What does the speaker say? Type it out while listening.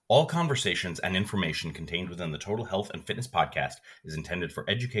All conversations and information contained within the Total Health and Fitness podcast is intended for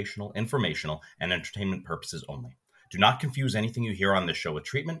educational, informational, and entertainment purposes only. Do not confuse anything you hear on this show with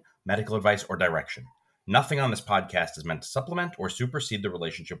treatment, medical advice, or direction. Nothing on this podcast is meant to supplement or supersede the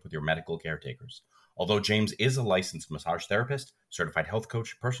relationship with your medical caretakers. Although James is a licensed massage therapist, certified health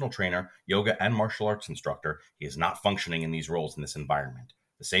coach, personal trainer, yoga, and martial arts instructor, he is not functioning in these roles in this environment.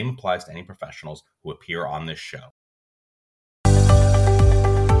 The same applies to any professionals who appear on this show.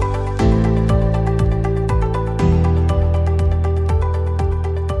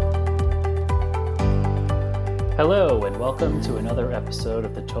 Hello, and welcome to another episode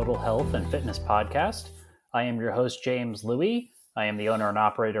of the Total Health and Fitness podcast. I am your host, James Louie. I am the owner and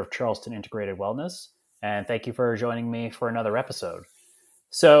operator of Charleston Integrated Wellness, and thank you for joining me for another episode.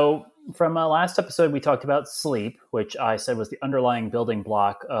 So, from last episode, we talked about sleep, which I said was the underlying building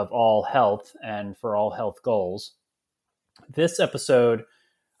block of all health and for all health goals. This episode,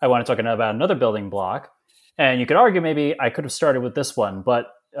 I want to talk about another building block, and you could argue maybe I could have started with this one,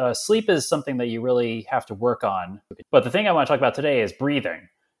 but sleep is something that you really have to work on. But the thing I want to talk about today is breathing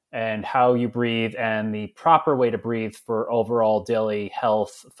and how you breathe and the proper way to breathe for overall daily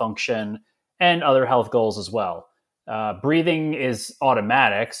health function and other health goals as well. Breathing is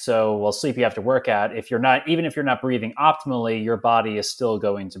automatic, so while sleep you have to work at. Even if you're not breathing optimally, your body is still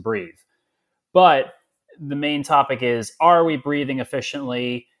going to breathe. But the main topic is, are we breathing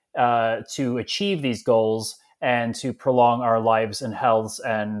efficiently to achieve these goals and to prolong our lives and health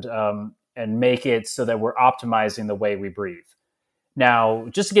and make it so that we're optimizing the way we breathe. Now,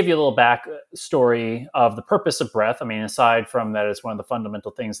 just to give you a little backstory of the purpose of breath, aside from that it's one of the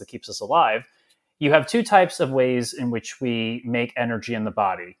fundamental things that keeps us alive, you have two types of ways in which we make energy in the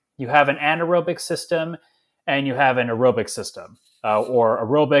body. You have an anaerobic system and you have an aerobic system, or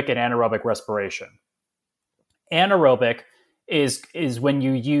aerobic and anaerobic respiration. Anaerobic is when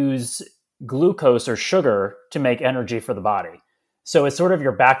you use glucose or sugar to make energy for the body. So it's sort of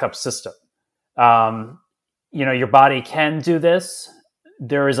your backup system. Your body can do this.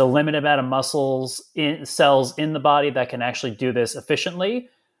 There is a limited amount of cells in the body that can actually do this efficiently.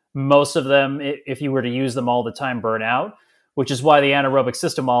 Most of them, if you were to use them all the time, burn out, which is why the anaerobic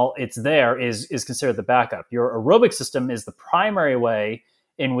system, while it's there, is considered the backup. Your aerobic system is the primary way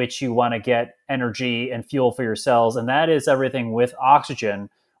in which you want to get energy and fuel for your cells, and that is everything with oxygen,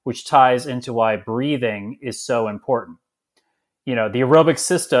 which ties into why breathing is so important. The aerobic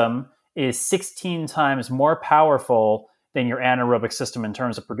system is 16 times more powerful than your anaerobic system in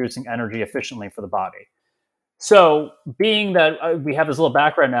terms of producing energy efficiently for the body. So being that we have this little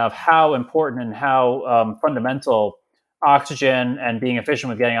background now of how important and how fundamental oxygen and being efficient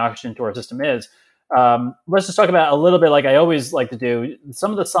with getting oxygen to our system is, let's just talk about a little bit, like I always like to do,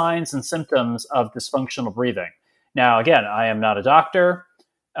 some of the signs and symptoms of dysfunctional breathing. Now, again, I am not a doctor.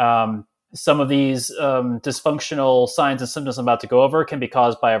 Some of these dysfunctional signs and symptoms I'm about to go over can be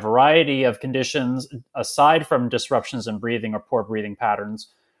caused by a variety of conditions aside from disruptions in breathing or poor breathing patterns.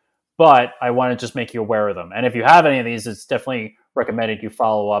 But I want to just make you aware of them. And if you have any of these, it's definitely recommended you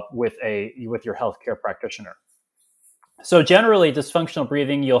follow up with your healthcare practitioner. So generally, dysfunctional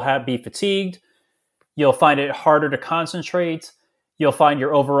breathing, you'll be fatigued. You'll find it harder to concentrate. You'll find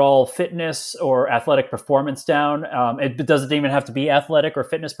your overall fitness or athletic performance down. It doesn't even have to be athletic or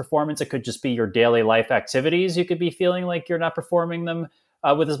fitness performance. It could just be your daily life activities. You could be feeling like you're not performing them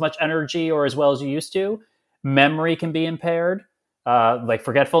with as much energy or as well as you used to. Memory can be impaired, like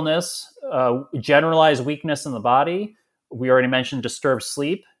forgetfulness, generalized weakness in the body. We already mentioned disturbed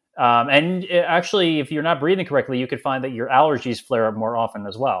sleep. Actually, if you're not breathing correctly, you could find that your allergies flare up more often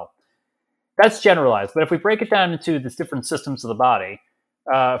as well. That's generalized, but if we break it down into the different systems of the body,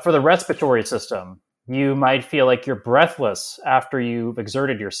 for the respiratory system, you might feel like you're breathless after you've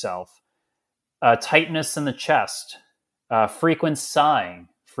exerted yourself, tightness in the chest, frequent sighing,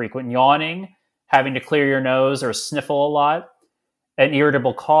 frequent yawning, having to clear your nose or sniffle a lot, an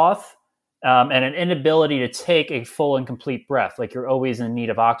irritable cough, and an inability to take a full and complete breath, like you're always in need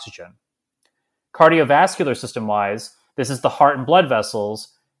of oxygen. Cardiovascular system-wise, this is the heart and blood vessels.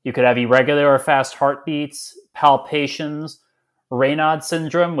 You could have irregular or fast heartbeats, palpitations, Raynaud's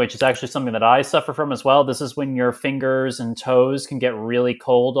syndrome, which is actually something that I suffer from as well. This is when your fingers and toes can get really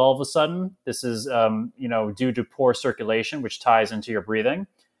cold all of a sudden. This is, due to poor circulation, which ties into your breathing.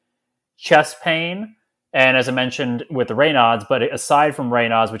 Chest pain, and as I mentioned with the Raynaud's, but aside from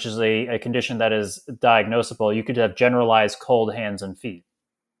Raynaud's, which is a condition that is diagnosable, you could have generalized cold hands and feet.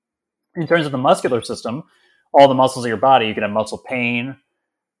 In terms of the muscular system, all the muscles of your body, you could have muscle pain,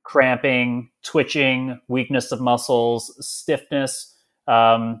 cramping, twitching, weakness of muscles, stiffness.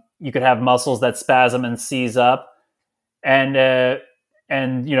 You could have muscles that spasm and seize up. And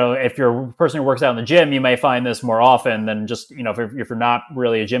and if you're a person who works out in the gym, you may find this more often than just if you're not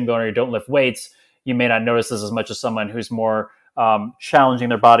really a gym goer, you don't lift weights, you may not notice this as much as someone who's more challenging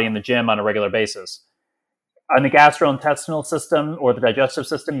their body in the gym on a regular basis. On the gastrointestinal system or the digestive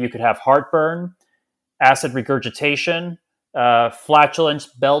system, you could have heartburn, acid regurgitation, flatulence,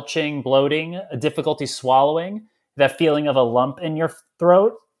 belching, bloating, difficulty swallowing, that feeling of a lump in your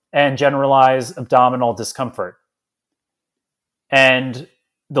throat, and generalized abdominal discomfort. And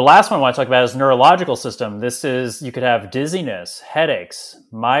the last one I want to talk about is neurological system. You could have dizziness, headaches,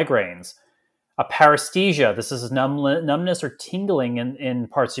 migraines, a paresthesia. This is numbness or tingling in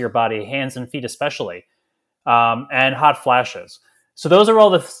parts of your body, hands and feet especially, and hot flashes. So those are all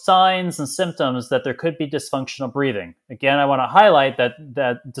the signs and symptoms that there could be dysfunctional breathing. Again, I want to highlight that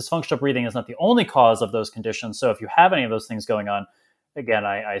dysfunctional breathing is not the only cause of those conditions. So if you have any of those things going on, again,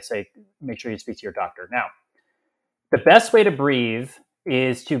 I say make sure you speak to your doctor. Now, the best way to breathe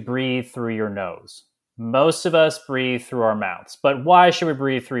is to breathe through your nose. Most of us breathe through our mouths, but why should we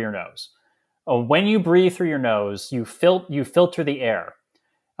breathe through your nose? When you breathe through your nose, you filter the air.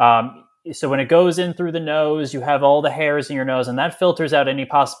 So when it goes in through the nose, you have all the hairs in your nose, and that filters out any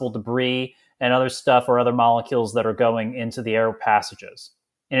possible debris and other stuff or other molecules that are going into the air passages.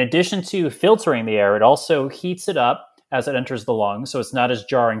 In addition to filtering the air, it also heats it up as it enters the lungs, so it's not as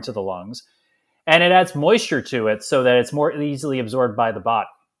jarring to the lungs. And it adds moisture to it so that it's more easily absorbed by the body.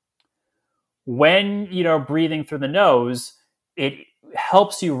 When breathing through the nose, it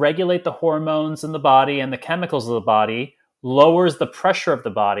helps you regulate the hormones in the body and the chemicals of the body, lowers the pressure of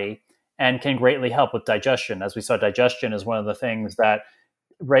the body, and can greatly help with digestion. As we saw, digestion is one of the things that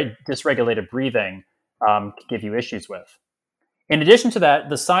dysregulated breathing can give you issues with. In addition to that,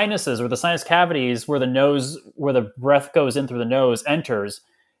 the sinuses or the sinus cavities where the breath goes in through the nose enters,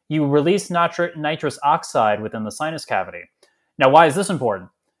 you release nitrous oxide within the sinus cavity. Now, why is this important?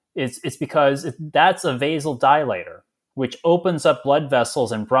 It's because that's a vasodilator, which opens up blood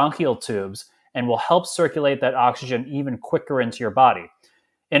vessels and bronchial tubes and will help circulate that oxygen even quicker into your body.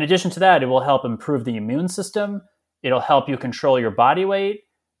 In addition to that, it will help improve the immune system. It'll help you control your body weight.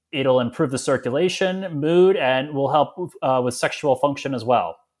 It'll improve the circulation, mood, and will help with sexual function as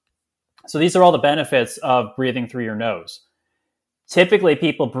well. So these are all the benefits of breathing through your nose. Typically,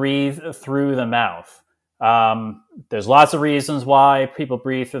 people breathe through the mouth. There's lots of reasons why people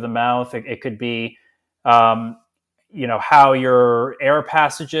breathe through the mouth. It could be, how your air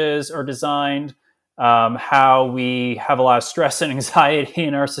passages are designed, how we have a lot of stress and anxiety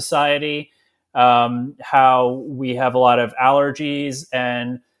in our society, how we have a lot of allergies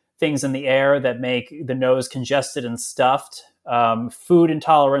and things in the air that make the nose congested and stuffed, food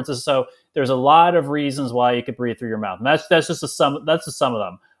intolerances. So there's a lot of reasons why you could breathe through your mouth. And that's just some of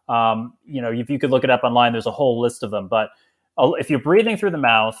them. If you could look it up online, there's a whole list of them. But if you're breathing through the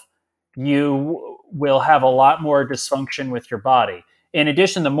mouth, you will have a lot more dysfunction with your body. In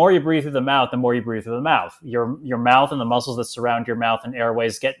addition, the more you breathe through the mouth, the more you breathe through the mouth. Your mouth and the muscles that surround your mouth and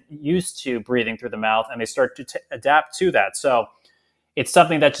airways get used to breathing through the mouth, and they start to adapt to that. So it's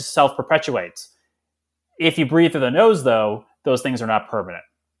something that just self-perpetuates. If you breathe through the nose, though, those things are not permanent.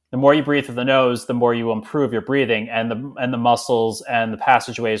 The more you breathe through the nose, the more you will improve your breathing and the muscles and the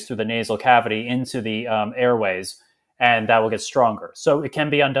passageways through the nasal cavity into the airways, and that will get stronger. So it can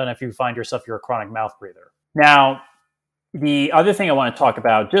be undone if you find yourself you're a chronic mouth breather. Now, the other thing I want to talk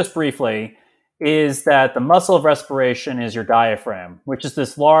about just briefly is that the muscle of respiration is your diaphragm, which is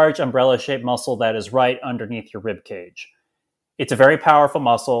this large umbrella-shaped muscle that is right underneath your rib cage. It's a very powerful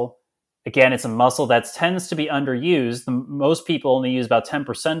muscle. Again, it's a muscle that tends to be underused. Most people only use about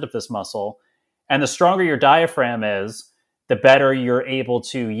 10% of this muscle. And the stronger your diaphragm is, the better you're able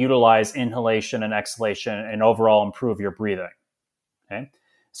to utilize inhalation and exhalation and overall improve your breathing. Okay?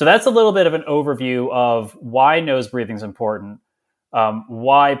 So that's a little bit of an overview of why nose breathing is important,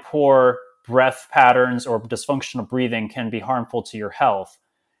 why poor breath patterns or dysfunctional breathing can be harmful to your health.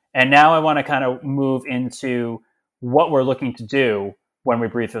 And now I want to kind of move into what we're looking to do when we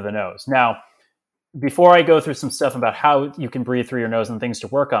breathe through the nose. Now, before I go through some stuff about how you can breathe through your nose and things to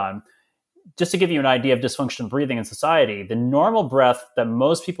work on, just to give you an idea of dysfunctional breathing in society, the normal breath that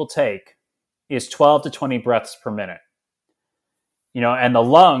most people take is 12 to 20 breaths per minute. And the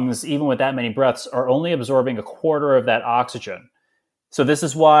lungs, even with that many breaths, are only absorbing a quarter of that oxygen. So this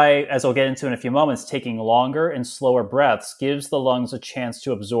is why, as I'll get into in a few moments, taking longer and slower breaths gives the lungs a chance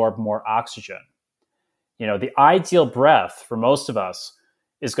to absorb more oxygen. The ideal breath for most of us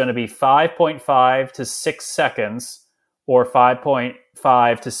is going to be 5.5 to 6 seconds or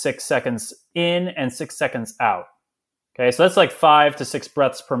 5.5 to 6 seconds in and 6 seconds out. Okay, so that's like 5 to 6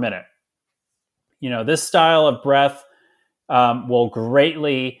 breaths per minute. This style of breath will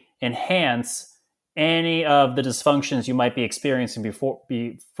greatly enhance any of the dysfunctions you might be experiencing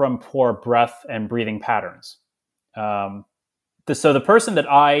from poor breath and breathing patterns. So the person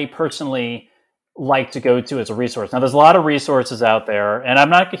that I personally like to go to as a resource. Now, there's a lot of resources out there, and I'm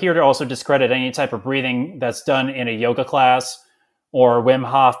not here to also discredit any type of breathing that's done in a yoga class or Wim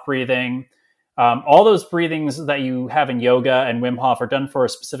Hof breathing. All those breathings that you have in yoga and Wim Hof are done for a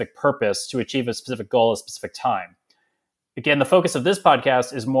specific purpose to achieve a specific goal, a specific time. Again, the focus of this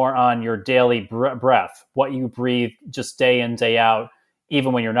podcast is more on your daily breath, what you breathe just day in, day out,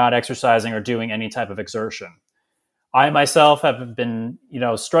 even when you're not exercising or doing any type of exertion. I myself have been,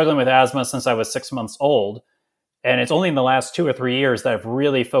 struggling with asthma since I was 6 months old, and it's only in the last 2 or 3 years that I've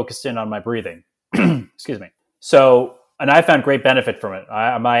really focused in on my breathing. Excuse me. So, and I found great benefit from it.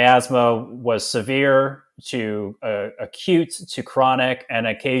 My asthma was severe to acute to chronic, and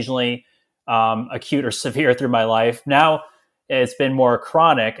occasionally acute or severe through my life. Now it's been more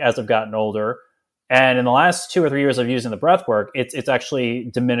chronic as I've gotten older. And in the last 2 or 3 years of using the breath work, it's actually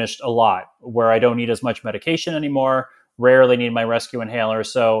diminished a lot, where I don't need as much medication anymore, rarely need my rescue inhaler.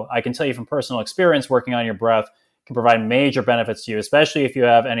 So I can tell you from personal experience, working on your breath can provide major benefits to you, especially if you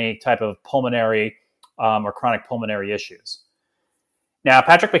have any type of pulmonary or chronic pulmonary issues. Now,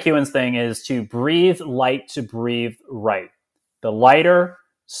 Patrick McKeown's thing is to breathe light to breathe right. The lighter,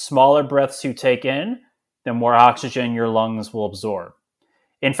 smaller breaths you take in, the more oxygen your lungs will absorb.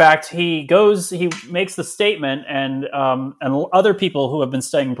 In fact, he makes the statement, and other people who have been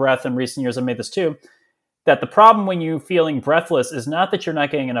studying breath in recent years have made this too, that the problem when you're feeling breathless is not that you're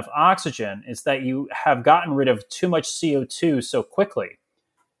not getting enough oxygen, it's that you have gotten rid of too much CO2 so quickly.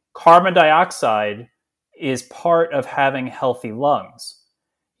 Carbon dioxide is part of having healthy lungs.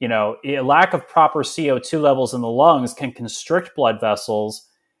 A lack of proper CO2 levels in the lungs can constrict blood vessels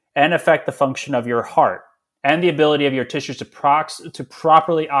and affect the function of your heart and the ability of your tissues to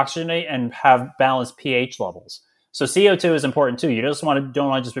properly oxygenate and have balanced pH levels. So CO2 is important too. You don't want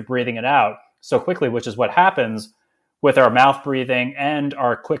to just be breathing it out so quickly, which is what happens with our mouth breathing and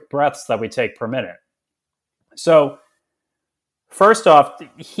our quick breaths that we take per minute. So first off,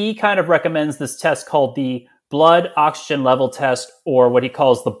 he kind of recommends this test called the blood oxygen level test, or what he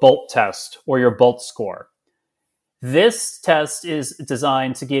calls the BOLT test, or your BOLT score. This test is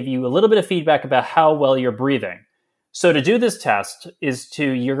designed to give you a little bit of feedback about how well you're breathing. So to do this test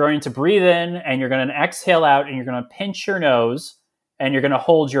you're going to breathe in and you're going to exhale out, and you're going to pinch your nose and you're going to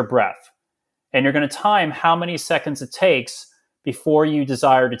hold your breath. And you're going to time how many seconds it takes before you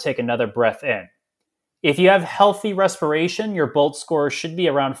desire to take another breath in. If you have healthy respiration, your BOLT score should be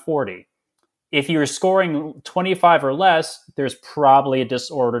around 40. If you're scoring 25 or less, there's probably a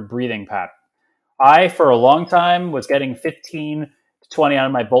disordered breathing pattern. I, for a long time, was getting 15 to 20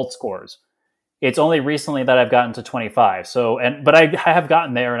 on my BOLT scores. It's only recently that I've gotten to 25. But I have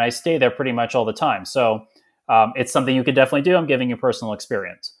gotten there, and I stay there pretty much all the time. So it's something you could definitely do. I'm giving you personal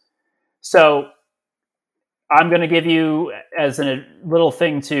experience. So I'm going to give you, as a little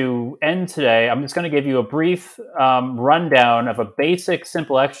thing to end today, I'm just going to give you a brief rundown of a basic,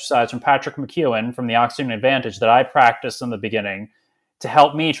 simple exercise from Patrick McKeown from the Oxygen Advantage that I practiced in the beginning to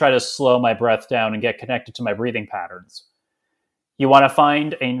help me try to slow my breath down and get connected to my breathing patterns. You want to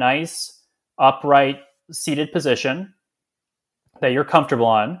find a nice, upright, seated position that you're comfortable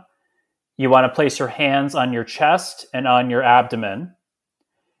on. You want to place your hands on your chest and on your abdomen.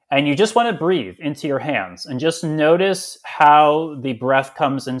 And you just want to breathe into your hands and just notice how the breath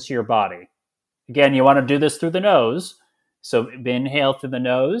comes into your body. Again, you want to do this through the nose. So inhale through the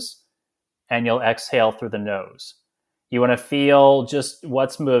nose and you'll exhale through the nose. You want to feel just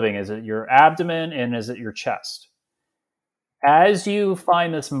what's moving. Is it your abdomen and is it your chest? As you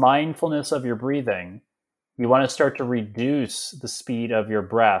find this mindfulness of your breathing, you want to start to reduce the speed of your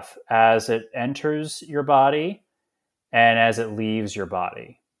breath as it enters your body and as it leaves your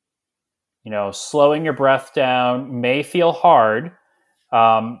body. Slowing your breath down may feel hard,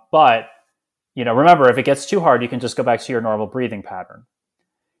 but, remember, if it gets too hard, you can just go back to your normal breathing pattern.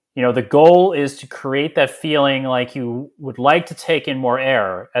 The goal is to create that feeling like you would like to take in more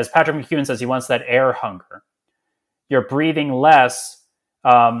air. As Patrick McKeown says, he wants that air hunger. You're breathing less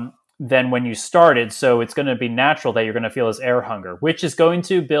than when you started, so it's going to be natural that you're going to feel this air hunger, which is going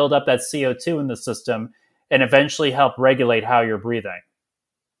to build up that CO2 in the system and eventually help regulate how you're breathing.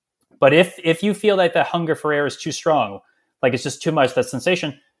 But if you feel like that hunger for air is too strong, like it's just too much, that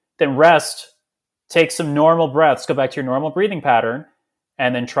sensation, then rest, take some normal breaths, go back to your normal breathing pattern,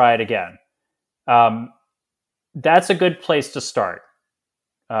 and then try it again. That's a good place to start.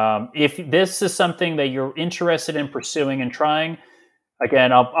 If this is something that you're interested in pursuing and trying,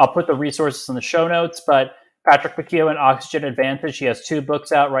 again, I'll put the resources in the show notes, but Patrick McKeown, Oxygen Advantage. He has 2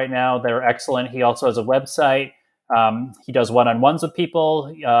 books out right now. They're excellent. He also has a website. He does one-on-ones with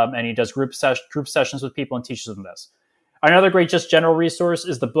people, and he does group sessions with people and teaches them this. Another great just general resource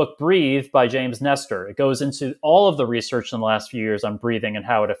is the book Breathe by James Nestor. It goes into all of the research in the last few years on breathing and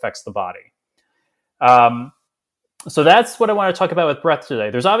how it affects the body. So that's what I want to talk about with breath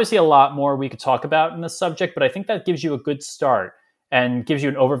today. There's obviously a lot more we could talk about in this subject, but I think that gives you a good start and gives you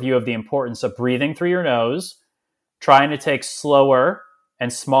an overview of the importance of breathing through your nose, trying to take slower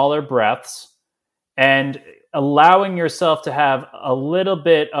and smaller breaths, and allowing yourself to have a little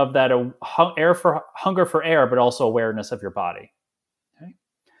bit of that hunger for air, but also awareness of your body. Okay?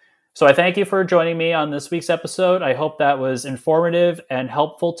 So I thank you for joining me on this week's episode. I hope that was informative and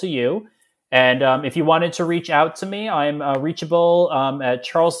helpful to you. And if you wanted to reach out to me, I'm reachable at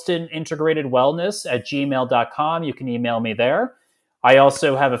charlestonintegratedwellness@gmail.com. You can email me there. I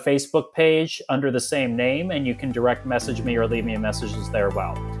also have a Facebook page under the same name, and you can direct message me or leave me messages there as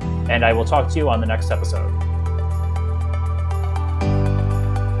well. And I will talk to you on the next episode.